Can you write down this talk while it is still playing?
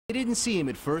They didn't see him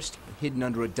at first, hidden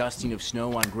under a dusting of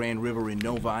snow on Grand River in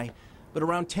Novi. But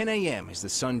around 10 a.m., as the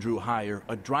sun drew higher,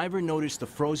 a driver noticed the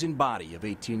frozen body of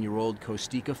 18-year-old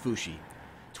Kostika Fushi.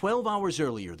 12 hours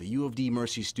earlier, the U of D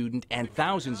Mercy student and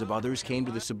thousands of others came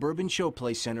to the Suburban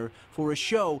Showplace Center for a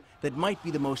show that might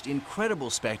be the most incredible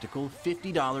spectacle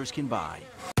 $50 can buy.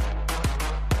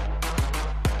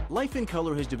 Life in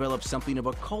Color has developed something of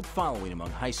a cult following among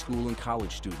high school and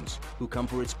college students who come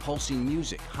for its pulsing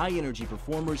music, high-energy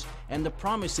performers, and the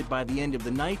promise that by the end of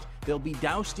the night, they'll be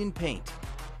doused in paint.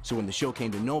 So when the show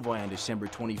came to Novi on December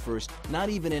 21st, not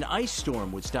even an ice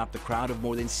storm would stop the crowd of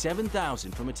more than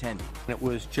 7,000 from attending. It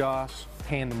was just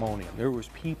pandemonium. There was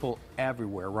people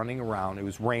everywhere running around. It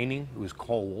was raining, it was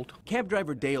cold. Cab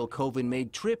driver Dale Coven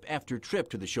made trip after trip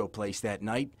to the showplace that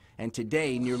night, and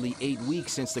today, nearly 8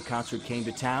 weeks since the concert came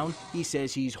to town, he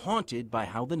says he's haunted by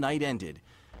how the night ended.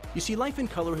 You see, Life in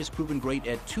Color has proven great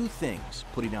at two things: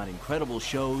 putting on incredible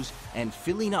shows and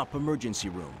filling up emergency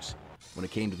rooms. When it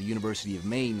came to the University of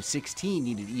Maine, 16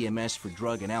 needed EMS for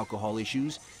drug and alcohol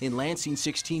issues. In Lansing,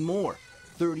 16 more.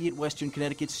 30 at Western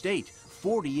Connecticut State,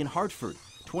 40 in Hartford,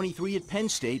 23 at Penn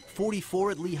State,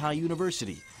 44 at Lehigh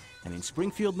University. And in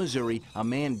Springfield, Missouri, a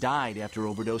man died after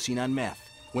overdosing on meth.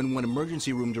 When one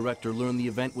emergency room director learned the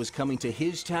event was coming to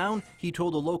his town, he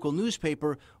told a local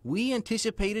newspaper, "We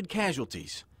anticipated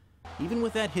casualties." Even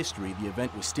with that history, the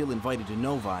event was still invited to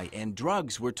Novi, and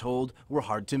drugs, we're told, were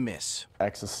hard to miss.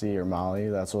 Ecstasy or Molly,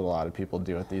 that's what a lot of people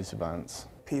do at these events.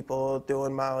 People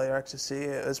doing Molly or ecstasy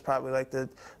is probably like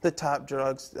the top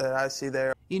drugs that I see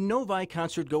there. In Novi,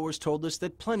 concert goers told us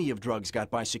that plenty of drugs got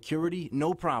by security,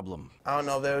 no problem. I don't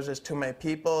know if there was just too many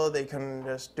people, they couldn't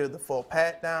just do the full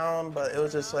pat down, but it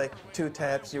was just like 2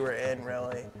 taps, you were in,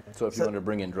 really. So if you wanted to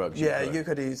bring in drugs, yeah, you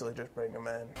could easily just bring them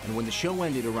in. And when the show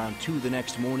ended around 2 the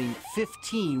next morning,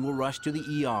 15 were rushed to the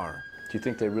ER. Do you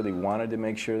think they really wanted to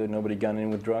make sure that nobody got in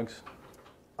with drugs?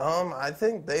 I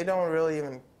think they don't really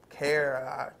even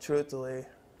care, truthfully.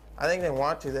 I think they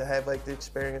want you to have like the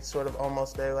experience sort of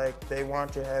almost there, like they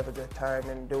want you to have a good time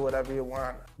and do whatever you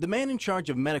want. The man in charge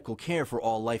of medical care for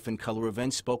all Life in Color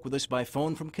events spoke with us by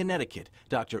phone from Connecticut.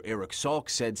 Dr. Eric Salk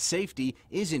said safety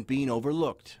isn't being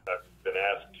overlooked. I've been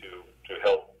asked to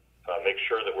help make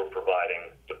sure that we're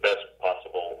providing the best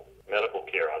possible medical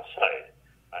care on site.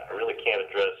 I really can't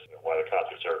address why the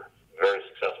concerts are very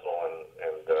successful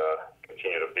and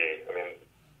continue to be. I mean,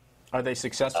 Are they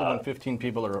successful when 15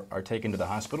 people are taken to the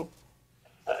hospital?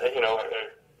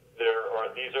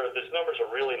 These numbers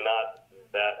are really not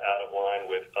that out of line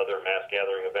with other mass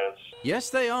gathering events. Yes,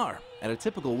 they are. At a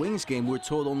typical Wings game, we're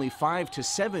told only 5 to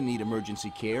 7 need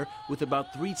emergency care, with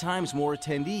about 3 times more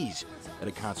attendees. At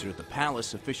a concert at the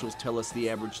Palace, officials tell us the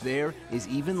average there is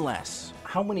even less.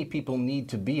 How many people need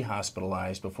to be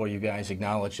hospitalized before you guys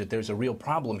acknowledge that there's a real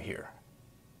problem here?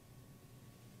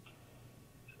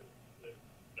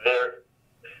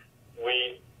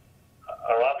 We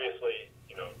are obviously,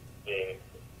 being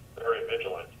very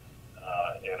vigilant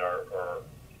and are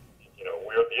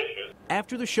aware of the issues.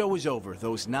 After the show was over,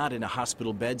 those not in a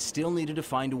hospital bed still needed to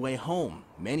find a way home.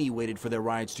 Many waited for their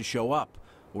rides to show up,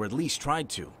 or at least tried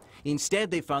to. Instead,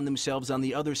 they found themselves on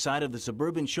the other side of the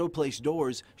Suburban Showplace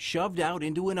doors, shoved out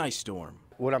into an ice storm.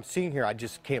 What I'm seeing here, I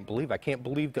just can't believe. I can't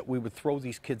believe that we would throw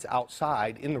these kids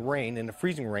outside in the rain, in the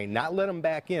freezing rain, not let them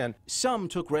back in. Some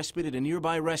took respite at a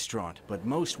nearby restaurant, but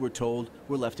most, we're told,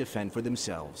 were left to fend for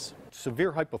themselves.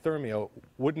 Severe hypothermia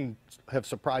wouldn't have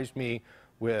surprised me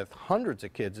with hundreds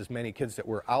of kids, as many kids that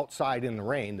were outside in the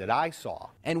rain that I saw.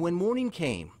 And when morning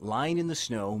came, lying in the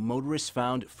snow, motorists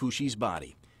found Fushi's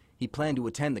body. He planned to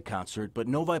attend the concert, but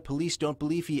Novi police don't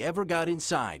believe he ever got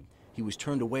inside. He was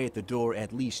turned away at the door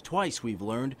at least twice, we've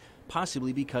learned,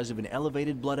 possibly because of an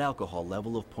elevated blood alcohol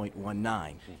level of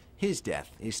 0.19. His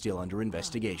death is still under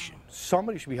investigation.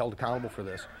 Somebody should be held accountable for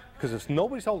this, because if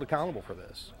nobody's held accountable for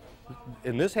this,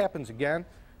 and this happens again,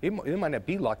 it might not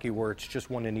be lucky where it's just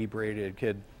one inebriated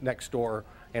kid next door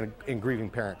and grieving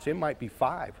parents. It might be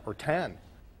 5 or 10.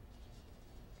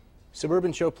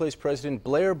 Suburban Showplace President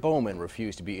Blair Bowman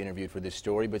refused to be interviewed for this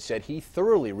story, but said he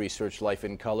thoroughly researched Life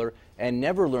in Color and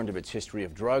never learned of its history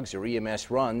of drugs or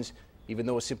EMS runs, even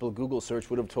though a simple Google search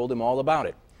would have told him all about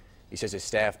it. He says his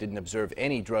staff didn't observe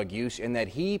any drug use and that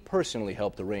he personally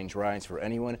helped arrange rides for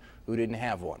anyone who didn't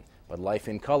have one. But Life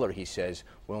in Color, he says,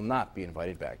 will not be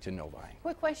invited back to Novi.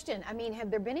 Quick question. I mean,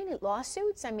 have there been any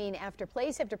lawsuits? I mean, after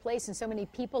place, and so many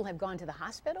people have gone to the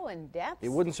hospital and deaths? It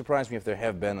wouldn't surprise me if there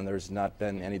have been, and there's not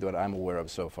been any that I'm aware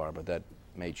of so far, but that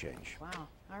may change. Wow.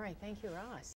 All right. Thank you, Ross.